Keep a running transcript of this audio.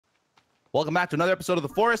Welcome back to another episode of The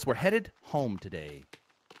Forest. We're headed home today.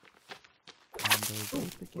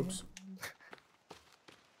 Oops.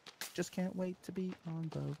 Just can't wait to be on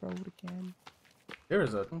the road again. There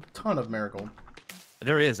is a ton of marigold.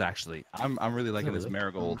 There is actually. I'm really liking this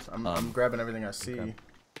marigold. I'm grabbing everything I see. Okay.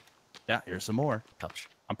 Yeah, here's some more. Ouch.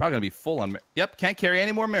 I'm probably gonna be full on. Yep, can't carry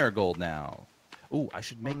any more marigold now. Ooh, I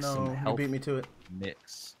should make some You health beat me to it.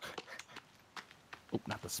 mix. Oh,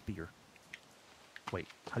 not the spear. Wait,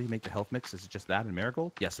 how do you make the health mix? Is it just that and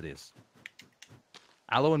marigold? Yes, it is.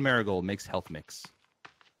 Aloe and marigold makes health mix.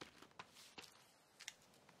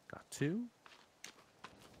 Got 2.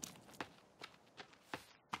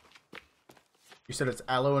 You said it's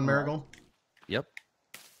aloe and marigold? Yep.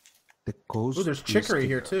 The coast. Ooh, there's chicory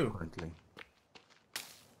here too. Currently.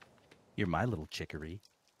 You're my little chicory.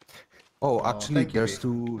 Oh, actually, thank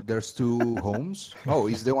you, there's two homes. Oh,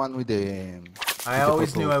 is the one with the. I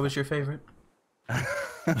always knew I was your favorite.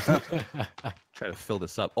 Try to fill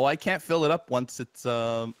this up. Oh, I can't fill it up once it's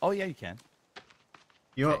Oh yeah, you can.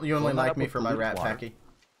 You Okay, you only filling that like up me with for my dilute rat water. packy.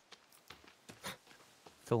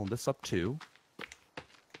 Filling this up too.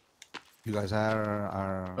 You guys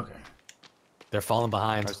are. Okay. They're falling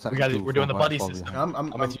behind. Are We're doing the buddy falling system. behind.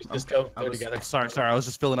 I'm with you, Cisco. I They're was- together. Sorry, I was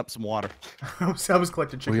just filling up some water. I was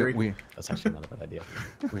collecting chicory. That's actually not a bad idea.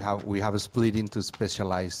 We have split into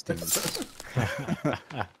specialized teams.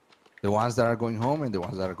 The ones that are going home and the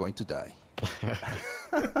ones that are going to die.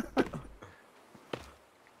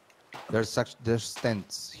 There's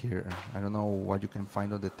tents here. I don't know what you can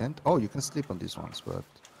find on the tent. Oh, you can sleep on these ones, but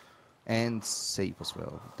and safe as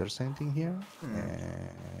well. There's anything here?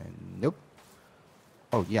 Nope.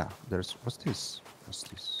 Oh yeah, there's what's this?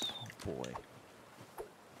 Oh boy.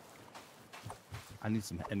 I need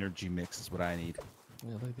some energy mix is what I need.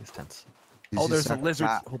 Yeah, look at these tents. Oh, This there's is a lizard.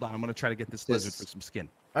 gas. Hold on, I'm gonna try to get this This- lizard for some skin.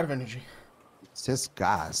 Out of energy. It says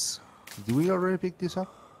gas. Did we already pick this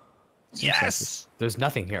up? Seems like Yes! There's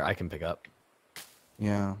nothing here I can pick up.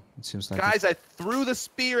 yeah, it seems like Guys, I threw the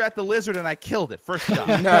spear at the lizard and I killed it. First shot.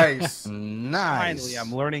 Nice. nice. Finally,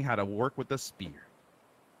 I'm learning how to work with the spear.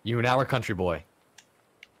 You now are country boy.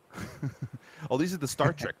 Oh, these are the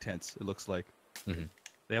Star Trek tents, it looks like. Mhm.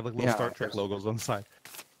 They have like little Yeah, Star Trek there's- logos on the side.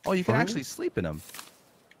 Oh, you can Really? actually sleep in them.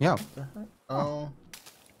 Yeah, Oh.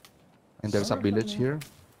 and there's a village here.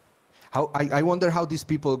 I wonder how these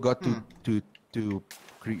people got to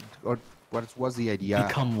create, or what was the idea?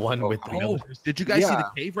 Become one with the Oh, villagers. did you guys see the Yeah.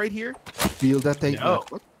 cave right here? Build that they. No.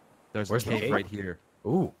 What? There's Where's a the cave cave? right here.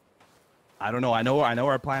 Ooh. I don't know. I know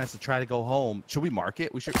our plan is to try to go home. Should we mark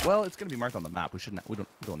it? We should. Well, it's gonna be marked on the map. We shouldn't. We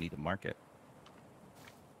don't need to mark it.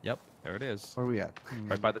 Yep, there it is. Where are we at?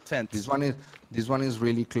 Right by the tent. This one is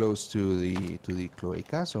really close to the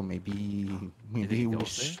cloaca, so maybe it we,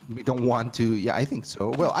 goes we don't want to. Yeah, I think so.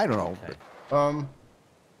 Well, I don't know. Okay.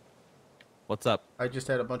 What's up? I just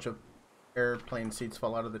had a bunch of airplane seats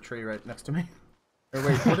fall out of the tree right next to me. Or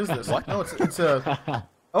wait, what is this? What? No, it's a.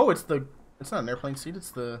 Oh, it's not an airplane seat.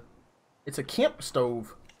 It's a camp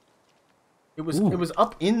stove. It was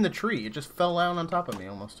up in the tree. It just fell down on top of me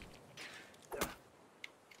almost.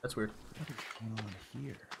 That's weird. What is going on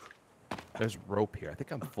here? There's rope here. I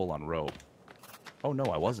think I'm full on rope. Oh no,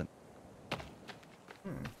 I wasn't.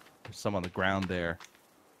 There's some on the ground there.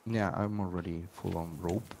 Yeah, I'm already full on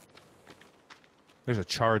rope. There's a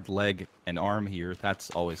charred leg and arm here.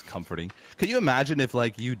 That's always comforting. Could you imagine if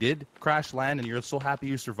like you did crash land and you're so happy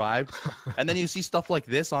you survived, and then you see stuff like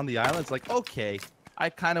this on the island? It's like, okay, I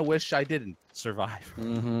kind of wish I didn't survive.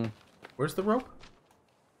 Mm-hmm. Where's the rope?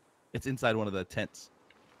 It's inside one of the tents.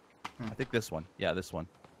 I think this one. Yeah, this one.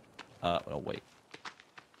 Oh wait.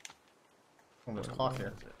 Oh, there's cloth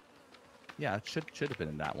here. Yeah, it should have been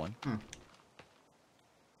in that one.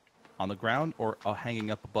 On the ground or hanging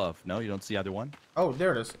up above? No, you don't see either one? Oh,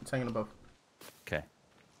 there it is. It's hanging above. Okay.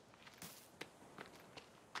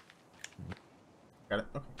 Got it.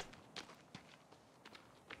 Okay.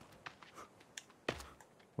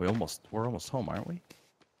 We're almost home, aren't we?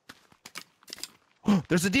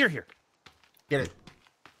 There's a deer here. Get it.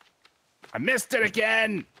 I missed it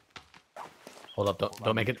again. Hold up,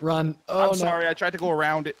 don't make it run. Oh, I'm no. sorry. I tried to go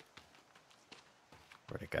around it.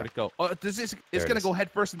 Where'd it go? Where'd it go? Oh, it's There gonna it is. go head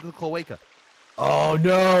first into the cloaca. Oh,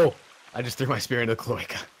 no. I just threw my spear into the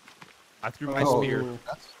cloaca. I threw my Oh. spear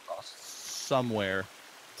That's awesome. somewhere.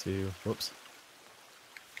 Whoops.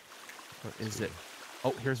 Where is it?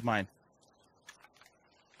 Oh, here's mine.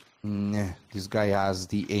 Nah, this guy has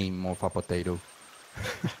the aim of a potato.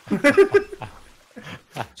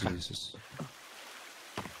 Jesus.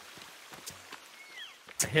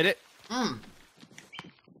 Hit it.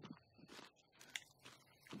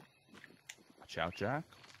 Watch out, Jack.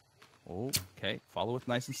 Okay, follow it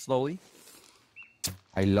nice and slowly.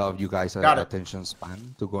 I love you guys' Got it. attention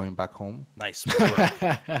span to going back home. Nice work.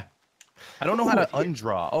 I don't know how to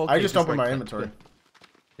undraw. Oh, okay, I just opened my right-click. inventory.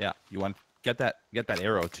 Yeah, you want get that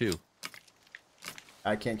arrow too.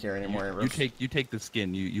 I can't carry any more arrows. You take the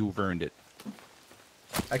skin. You've earned it.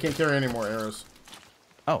 I can't carry any more arrows.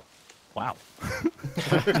 Oh, wow.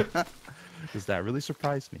 Does that really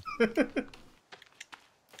surprise me?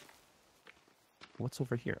 What's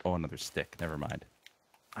over here? Oh, another stick. Never mind.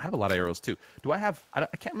 I have a lot of arrows too. Do I have? I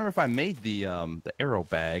can't remember if I made the arrow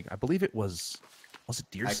bag. I believe it was it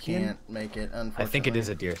deer skin? I can't make it. Unfortunately, I think it is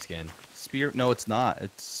a deer skin. Spear? No, it's not.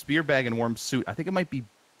 It's spear bag and warm suit. I think it might be.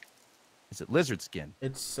 Is it lizard skin?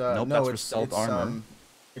 It's Nope, no, that's for it's stealth armor.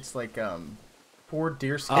 It's like 4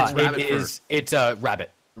 deer skin. It's a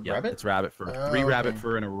rabbit. Yeah, Rabbit? it's rabbit fur. Oh, 3 rabbit okay.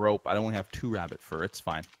 fur and a rope. I only have 2 rabbit fur. It's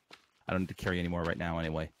fine. I don't need to carry any more right now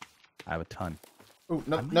anyway. I have a ton. Oh, I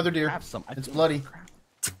might another deer. grab some. I It's feel bloody. crap.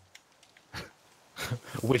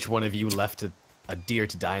 Which one of you left a deer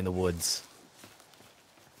to die in the woods?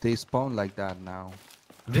 They spawn like that now.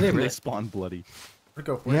 Did they They really? spawn bloody. Where'd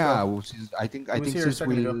it go? Where'd it Yeah, go? which is, I think was here a since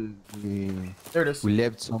second ago. There it is. we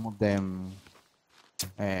left some of them,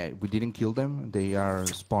 we didn't kill them. They are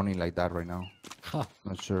spawning like that right now. Huh.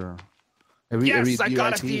 Not sure. Yes, I deer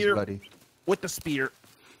got a see is deer. bloody. With the spear.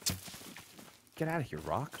 Get out of here,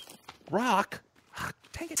 Rock. Rock? Ah,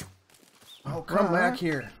 dang it. Oh, come back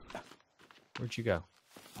here. Where'd you go?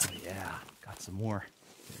 Oh, yeah. Got some more.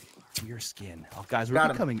 Deer skin. Oh, guys, we're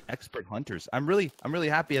Got him. becoming expert hunters. I'm really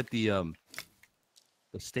happy at the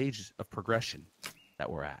stage of progression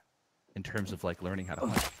that we're at in terms of like learning how to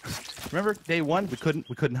hunt. Remember day 1, we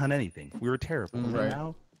couldn't hunt anything. We were terrible. Right.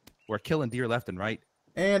 Now we're killing deer left and right.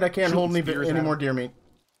 And I can't Shoot hold spears any at more him. deer meat.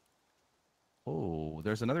 Oh,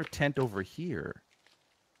 there's another tent over here.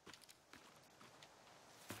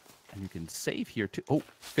 And you can save here too. Oh,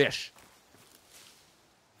 fish.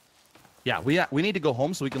 Yeah, we need to go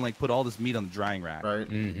home so we can like put all this meat on the drying rack. Right.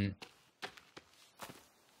 Mm-hmm.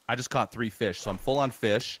 I just caught 3 fish, so I'm full on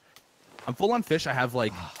fish. I have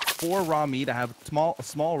like 4 raw meat. I have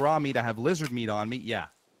small raw meat. I have lizard meat on me. Yeah.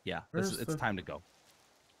 It's time to go.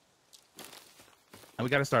 And we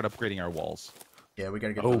got to start upgrading our walls Yeah, we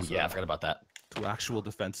gotta get. Oh those, yeah, I forgot about that. to actual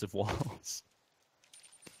defensive walls.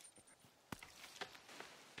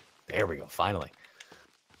 There we go. Finally.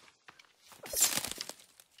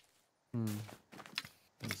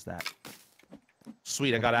 What is that?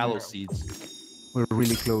 Sweet, I got aloe seeds. We're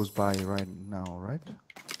really close by right now, right?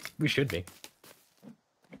 We should be.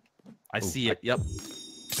 I see it. Yep.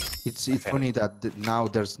 It's funny that now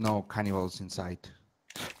there's no cannibals inside,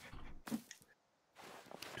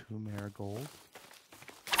 2 marigold.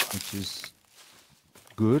 which is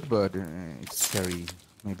good, but it's scary.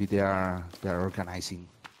 Maybe they're organizing.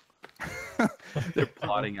 They're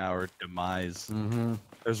plotting our demise. Mm-hmm.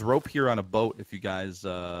 There's rope here on a boat if you guys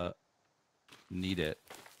need it.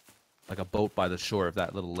 Like a boat by the shore of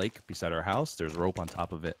that little lake beside our house. There's rope on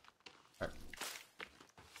top of it.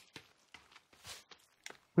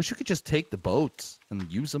 Wish you could just take the boats and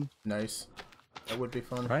use them, Nice. That would be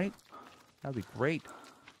fun. right? That'd be great.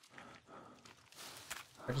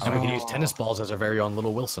 I just, And we found, can use tennis balls as our very own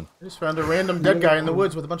little Wilson. I just found a random dead guy in the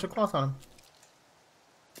woods with a bunch of cloth on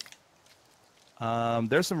him.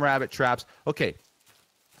 There's some rabbit traps. Okay.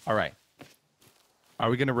 All right. Are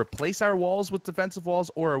we going to replace our walls with defensive walls,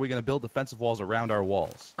 or are we going to build defensive walls around our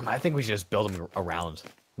walls? I think we should just build them around.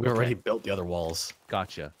 We already built the other walls.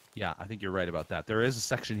 Gotcha. Yeah, I think you're right about that. There is a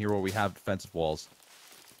section here where we have defensive walls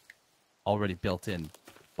already built in,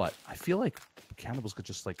 but I feel like cannibals could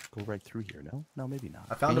just like go right through here. No, maybe I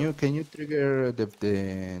not. found a Can you trigger the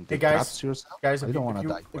Hey, guys. traps yourself? Guys, I if don't you, want if to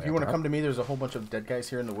you, die. if you want to come to me, there's a whole bunch of dead guys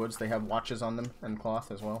here in the woods. They have watches on them and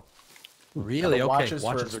cloth as well. Really? But Okay. watches for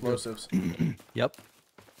are good. explosives. Yep.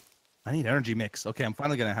 I need energy mix. Okay, I'm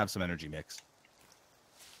finally gonna have some energy mix.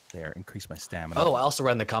 There, increase my stamina. Oh, I also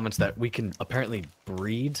read in the comments that we can apparently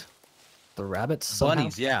breed the rabbits. Somehow.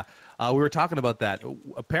 bunnies, yeah. We were talking about that.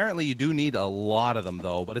 Apparently, you do need a lot of them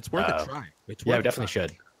though, but it's worth a try. It's Yeah, worth we a definitely try.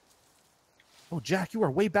 should. Oh, Jack, you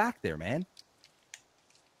are way back there, man.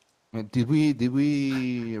 Did we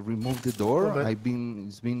remove the door? Little bit.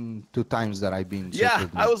 It's been 2 times that I've been. Yeah,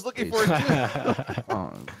 circled I in was looking place. for it too.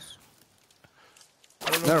 Oh,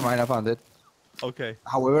 never mind, I found it. Okay.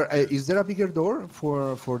 However, is there a bigger door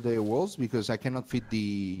for the walls? Because I cannot fit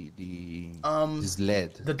the this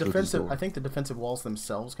lead. The through this defensive, door. I think the defensive walls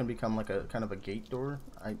themselves can become like a kind of a gate door.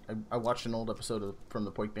 I watched an old episode from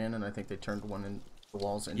the Poik Band, and I think they turned one in the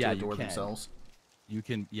walls into Yeah, a you door can. themselves. You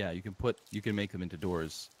can make them into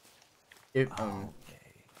doors. If, Okay.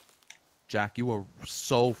 Jack, you were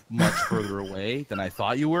so much further away than I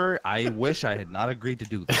thought you were. I wish I had not agreed to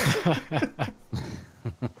do this.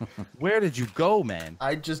 Where did you go, man?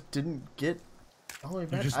 I just didn't get all the way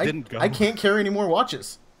back. You just didn't go. I can't carry any more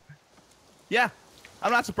watches. Yeah,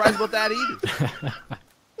 I'm not surprised about that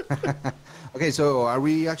either. Okay, so are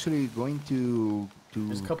we actually going to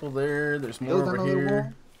There's a couple there. There's more build over another here.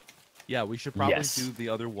 wall? Yeah, we should probably Yes. do the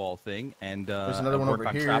other wall thing and There's another one work over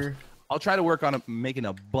on here. traps. I'll try to work on making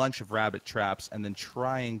a bunch of rabbit traps and then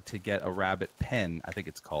trying to get a rabbit pen, I think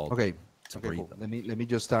it's called. Okay. To Okay, breed cool. them. Let me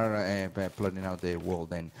just start plotting out the wall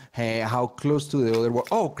then. Hey, how close to the other wall?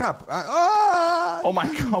 Oh crap! Oh my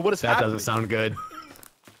god, what is That happening? doesn't sound good.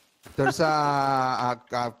 There's a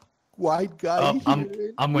white guy. Oh,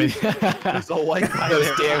 here. I'm with you. There's a white guy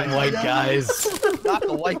Those there. damn white guys. Not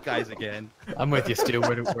the white guys again. I'm with you, Stu.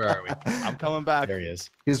 Where are we? I'm coming back. There he is.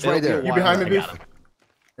 He's It'll right be a there. You while. behind me, I Beef? got him.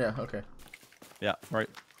 Yeah. Okay. Yeah, right.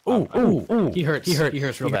 Ooh. He hurts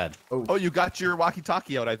real bad. Oh, you got your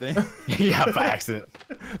walkie-talkie out, I think. Yeah, by accident.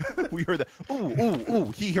 We heard that.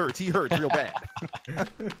 Ooh, he hurts real bad.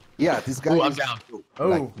 Yeah, this guy. Ooh, I'm is- down. Oh.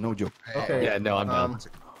 Like, no joke. Okay. Yeah, no, I'm down.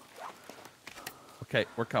 Okay,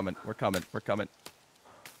 we're coming.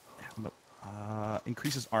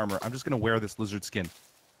 Increases armor. I'm just gonna wear this lizard skin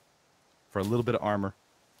for a little bit of armor.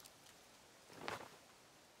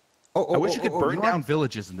 I wish you could burn know down what?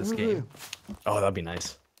 villages in this game. Oh, that'd be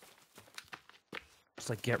nice. Just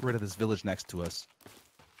like get rid of this village next to us.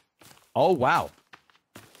 Oh wow,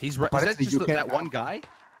 he's right. Is that Apparently just you that can- one guy?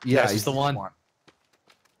 Yeah, Yes, it's the this one.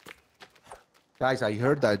 Guys, I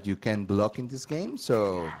heard that you can block in this game,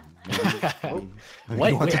 so. maybe Wait,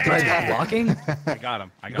 you want to wait, try he's that? blocking? I got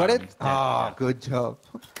him. I You got got him. it? He's dead. Ah, Yeah. good job.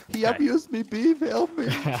 He Okay. abused me, Beef. Help me.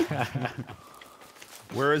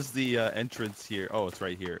 Where is the entrance here? Oh, it's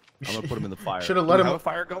right here. I'm gonna put him in the fire. Should've Do let we him- have a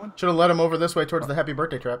fire going. Should have led him over this way towards the happy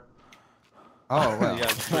birthday trap. Oh well.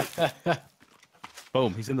 Yeah.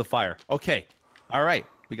 Boom. He's in the fire. Okay. All right.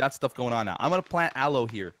 We got stuff going on now. I'm gonna plant aloe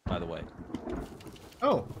here, by the way.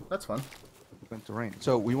 Oh, that's fun. Going to rain.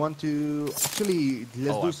 So we want to actually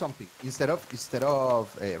let's Oh, do I- something instead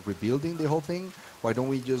of rebuilding the whole thing. Why don't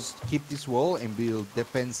we just keep this wall and build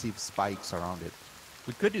defensive spikes around it?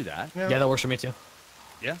 We could do that. Yeah, that works for me too.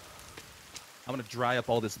 Yeah. I'm gonna dry up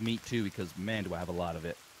all this meat too because man, do I have a lot of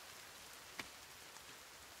it.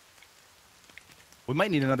 We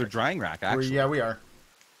might need another drying rack actually. Yeah, we are.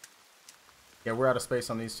 Yeah, we're out of space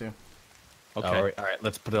on these two. Okay. All right,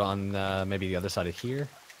 let's put it on maybe the other side of here.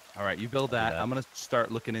 All right. You build that. that. I'm gonna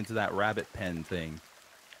start looking into that rabbit pen thing.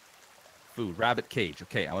 Food. Rabbit cage.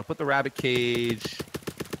 Okay. I'm gonna put the rabbit cage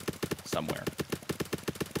somewhere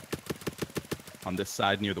on this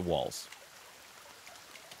side near the walls.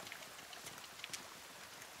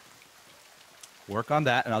 Work on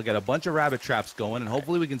that, and I'll get a bunch of rabbit traps going, and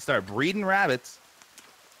hopefully we can start breeding rabbits.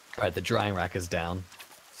 All right, the drying rack is down.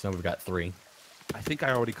 So we've got 3. I think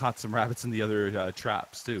I already caught some rabbits in the other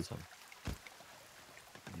traps too. So,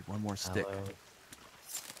 I need one more stick. aloe.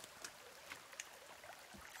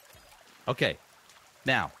 Okay.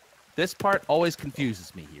 Now, this part always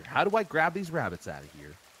confuses me here. How do I grab these rabbits out of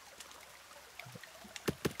here?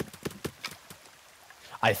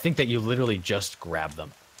 I think that you literally just grab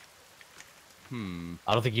them.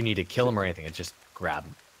 I don't think you need to kill them or anything. It's just grab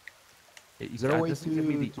them. Is there a way doesn't give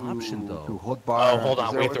me the to option to though. hotbar? Oh, hold is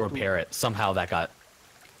on. there We a have to way repair it. Somehow that got...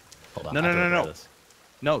 Hold on. No, I have no, to no, repair no. this.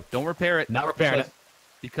 No, don't repair it. Not repairing because- it.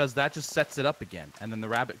 Because that just sets it up again, and then the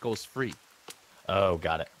rabbit goes free. Oh,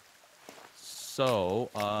 got it. So,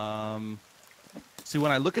 see,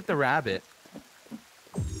 when I look at the rabbit,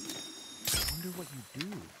 I wonder what you do.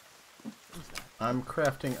 I'm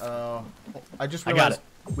crafting. I just I got realized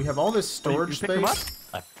we have all this storage you picked them space.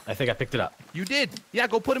 I think I picked it up. You did. Yeah,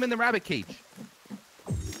 go put him in the rabbit cage.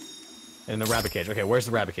 In the rabbit cage. Okay, where's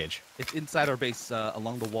the rabbit cage? It's inside our base,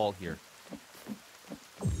 along the wall here.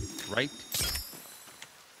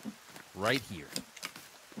 Right here.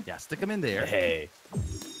 Yeah, stick him in there. Hey.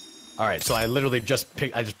 All right, so I literally just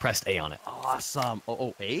pressed A on it. Awesome.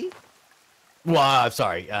 Oh, A? Well, I'm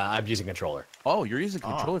sorry. I'm using controller. Oh, you're using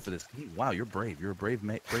controller for this. Wow, you're brave. You're a brave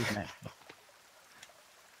man.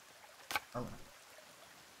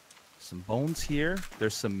 Some bones here.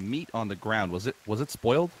 There's some meat on the ground. Was it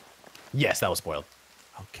spoiled? Yes, that was spoiled.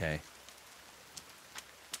 Okay.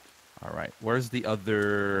 All right. Where's the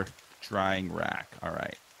other drying rack? All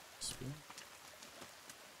right.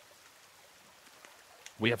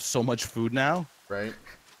 We have so much food now. Right.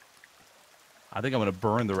 I think I'm gonna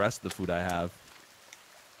burn the rest of the food I have.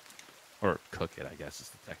 Or cook it, I guess is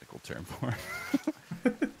the technical term for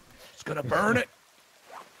it. Just gonna burn it.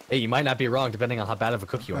 Hey, you might not be wrong, depending on how bad of a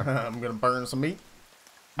cook you are. I'm gonna burn some meat.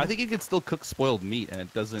 I think you can still cook spoiled meat, and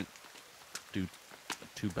it doesn't do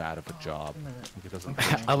too bad of a job. Like, it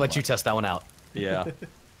doesn't. I'll let you test that one out. Yeah.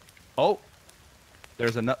 Oh,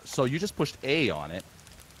 there's a. So you just pushed A on it.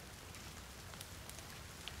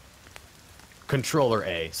 Controller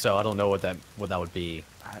A. So I don't know what that would be.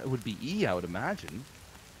 It would be E, I would imagine.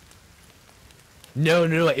 No.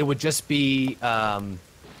 It would just be one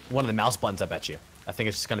of the mouse buttons. I bet you. I think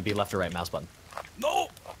it's just gonna be left or right mouse button. No.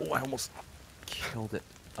 Oh, I almost killed it.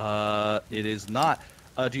 It is not.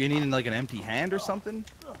 Do you need like an empty hand or something?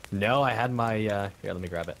 No, I had my. Here, let me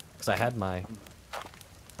grab it. Because I had my.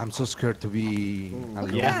 I'm so scared to be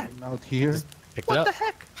alone Yeah. out here. Picked What it the up.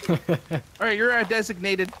 heck? All right, you're a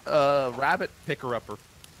designated rabbit picker-upper.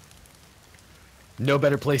 No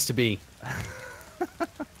better place to be.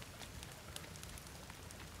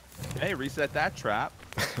 Hey, reset that trap.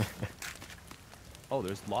 Oh,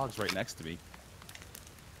 there's logs right next to me.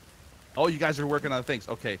 Oh, you guys are working on things.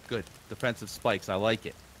 Okay, good. Defensive spikes. I like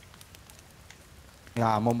it.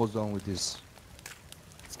 Yeah, I'm almost done with this.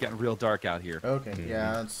 It's getting real dark out here. Okay,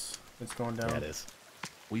 yeah, it's going down. Yeah, it is.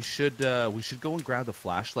 We should go and grab the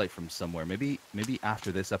flashlight from somewhere. Maybe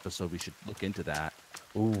after this episode we should look into that.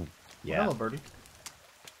 Ooh. Yeah. Hello, birdie.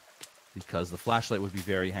 Because the flashlight would be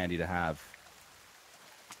very handy to have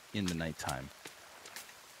in the nighttime.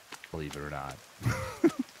 Believe it or not.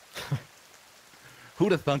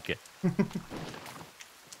 Who'd have thunk it?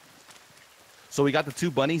 So we got the 2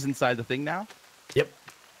 bunnies inside the thing now? Yep.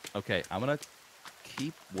 Okay, I'm gonna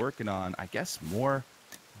keep working on, I guess, more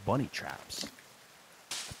bunny traps.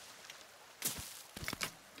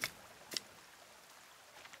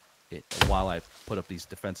 While I put up these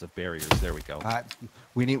defensive barriers. There we go.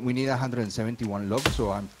 We need 171 logs,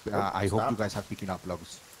 so I hope stop. you guys are picking up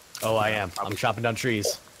logs. Oh, I am. I'm chopping down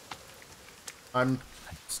trees. I'm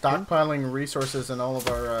stockpiling resources in all of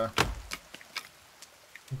our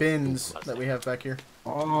bins that we have back here.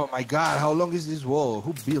 Oh my God! How long is this wall?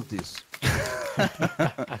 Who built this?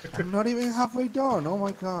 I'm not even halfway done. Oh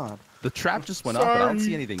my God! The trap just went up, but I don't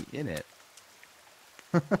see anything in it.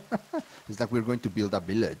 It's like we're going to build a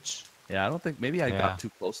village. Yeah, I don't think. Maybe I Yeah. got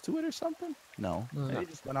too close to it or something. No, maybe it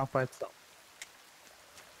just went off by itself.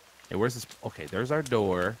 Hey, where's this? Okay, there's our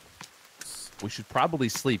door. We should probably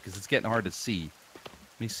sleep because it's getting hard to see.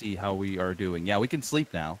 Let me see how we are doing. Yeah, we can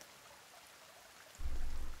sleep now.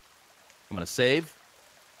 I'm gonna save.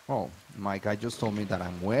 Oh, my guy just told me that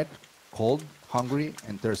I'm wet, cold, hungry,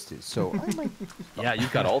 and thirsty. So I might. Yeah,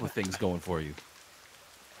 you've got all the things going for you.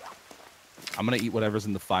 I'm gonna eat whatever's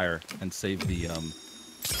in the fire and save the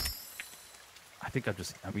I think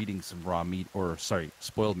I'm eating some raw meat, or sorry,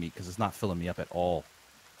 spoiled meat, because it's not filling me up at all.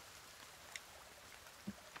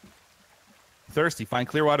 Thirsty, find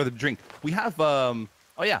clear water to drink. We have oh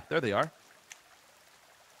yeah, there they are.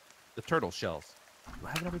 The turtle shells. Do I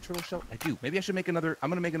have another turtle shell? I do. Maybe I should make another. I'm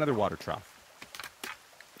gonna make another water trough.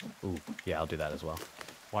 Ooh. Yeah, I'll do that as well.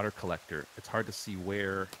 Water collector. It's hard to see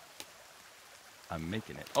where I'm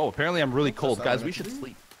making it. Oh, apparently I'm really cold. Guys, we should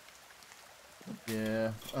sleep.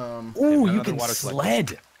 Yeah. Ooh, another you can water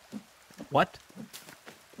sled. What?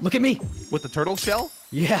 Look at me. With the turtle shell?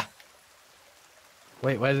 Yeah.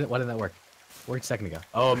 Wait, why didn't that work? Worked a second ago.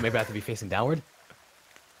 Oh, maybe I have to be facing downward?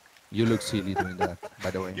 You look silly doing that,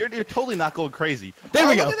 by the way. You're totally not going crazy. There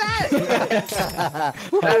we go. Look at that!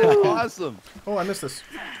 That is awesome. Oh, I missed this.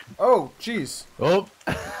 Oh, jeez. Oh.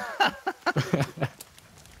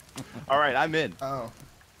 All right, I'm in. Oh.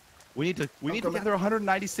 We need to coming. gather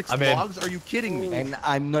 196 I'm in. logs. Are you kidding me? And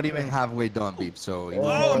I'm not even halfway done, Beep. So.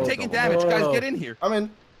 Oh, I'm taking damage. Guys, get in here. I'm in.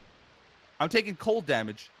 I'm taking cold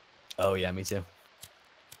damage. Oh, yeah, me too.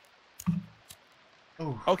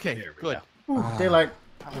 Oh. Okay, good. Ooh, daylight.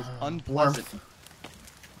 That was unpleasant.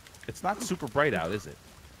 It's not super bright out, is it?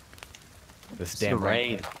 This Still damn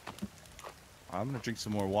rain. rain. I'm gonna drink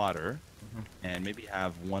some more water, and maybe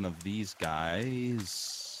have one of these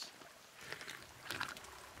guys.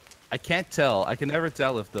 I can't tell. I can never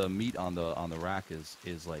tell if the meat on the rack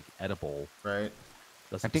is like edible. Right.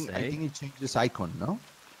 Doesn't I think it changes icon, no?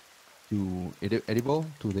 To edible,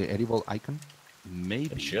 to the edible icon.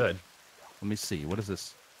 Maybe. It should. Let me see. What is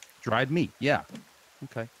this? Dried meat. Yeah.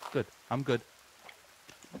 Okay. Good. I'm good.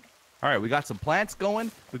 All right. We got some plants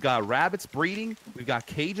going. We got rabbits breeding. We got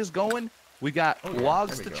cages going. We got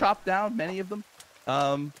logs there to we go. chop down. Many of them.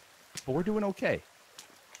 But we're doing okay.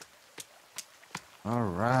 All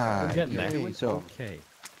right. We're getting there. Okay, so Okay.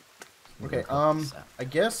 Okay. I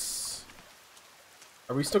guess.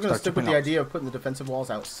 Are we still gonna Start stick with chipping the up. idea of putting the defensive walls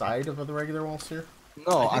outside of the regular walls here?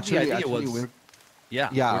 no, I think the idea actually, was- we're Yeah.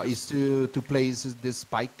 yeah, We're is to place the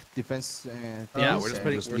spike defense. yeah. Oh, We're just okay.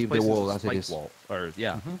 putting. Just we're leave the placing wall some as it spike is. wall. Or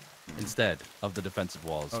yeah. instead of the defensive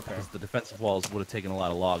walls. Okay. Because the defensive walls would have taken a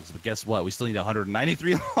lot of logs. But guess what? We still need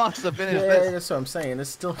 193 logs to finish Yeah, this. that's what I'm saying. It's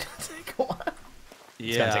still gonna take a while.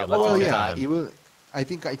 It's gonna take Yeah. a lot Well, of yeah, time. it will. I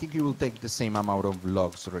think it will take the same amount of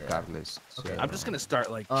logs regardless. Okay. I'm just gonna start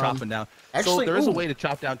like chopping down. actually, so there is a ooh. way to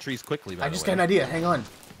chop down trees quickly. By I the just way. got an idea. Hang on.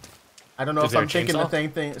 I don't know Is if there I'm a thinking the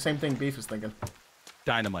chainsaw? same thing Beef is thinking.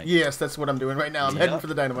 Dynamite. Yes, that's what I'm doing right now. I'm heading Yep. for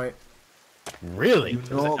the dynamite. Really?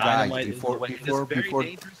 No, guys, Dynamite is the way. It is very before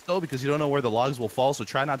dangerous though because you don't know where the logs will fall. So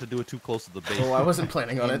try not to do it too close to the base. Oh, I wasn't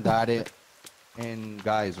planning on it. and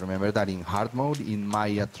guys, remember that in hard mode, it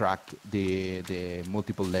might attract the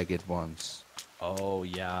multiple-legged ones. Oh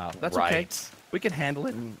yeah, that's Right. okay. We can handle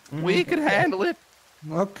it. We can handle it.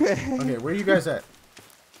 Okay. Okay, where are you guys at?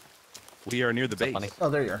 We are near the base. funny? Oh,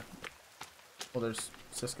 there you are. Well, there's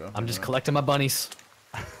Cisco. I'm just collecting my bunnies.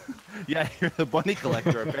 Yeah, you're the bunny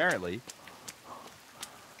collector apparently.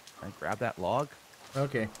 Alright, grab that log.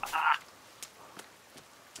 Okay.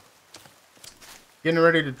 Getting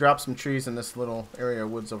ready to drop some trees in this little area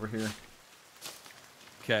of woods over here.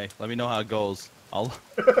 Okay, let me know how it goes. I'll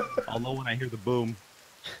know when I hear the boom.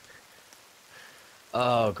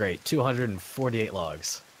 Oh, great. 248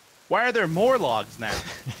 logs. Why are there more logs now?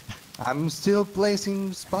 I'm still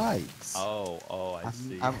placing spikes. Oh, I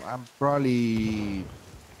see. I'm probably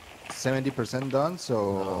 70% done,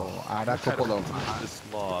 so add a Try to couple complete of this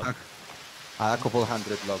log. add a couple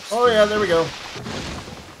hundred logs. Oh to- yeah, there we go.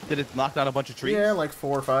 Did it knock down a bunch of trees? Yeah, like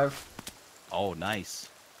 4 or 5. Oh, nice.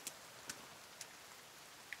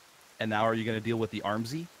 And now are you going to deal with the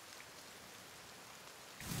armsy?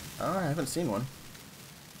 Oh, I haven't seen one.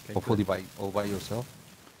 Okay, Hopefully good. all by yourself.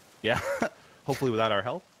 Yeah. Hopefully without our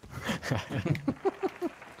help.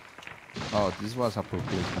 Oh, this was a poor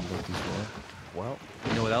placement of this wall. Well,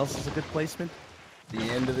 you know what else is a good placement? The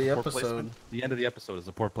end of the Poor episode. placement. The end of the episode is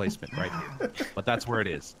a poor placement right here. But that's where it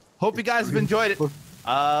is. Hope you guys have enjoyed it.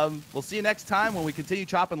 We'll see you next time when we continue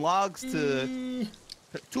chopping logs to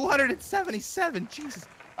 277. Jesus.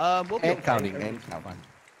 We'll be And okay. counting, and counting.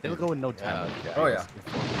 It'll go in no time. Oh yeah.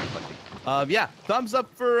 Yeah. Thumbs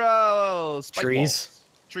up for spike Trees. walls.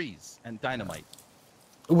 Trees and dynamite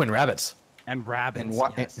Ooh, and rabbits. and rabbits. And,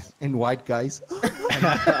 Yes. and white guys.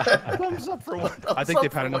 Thumbs up for one. I think up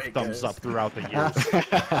they've had for enough white thumbs guys. up throughout the years.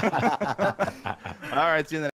 All right. See you in the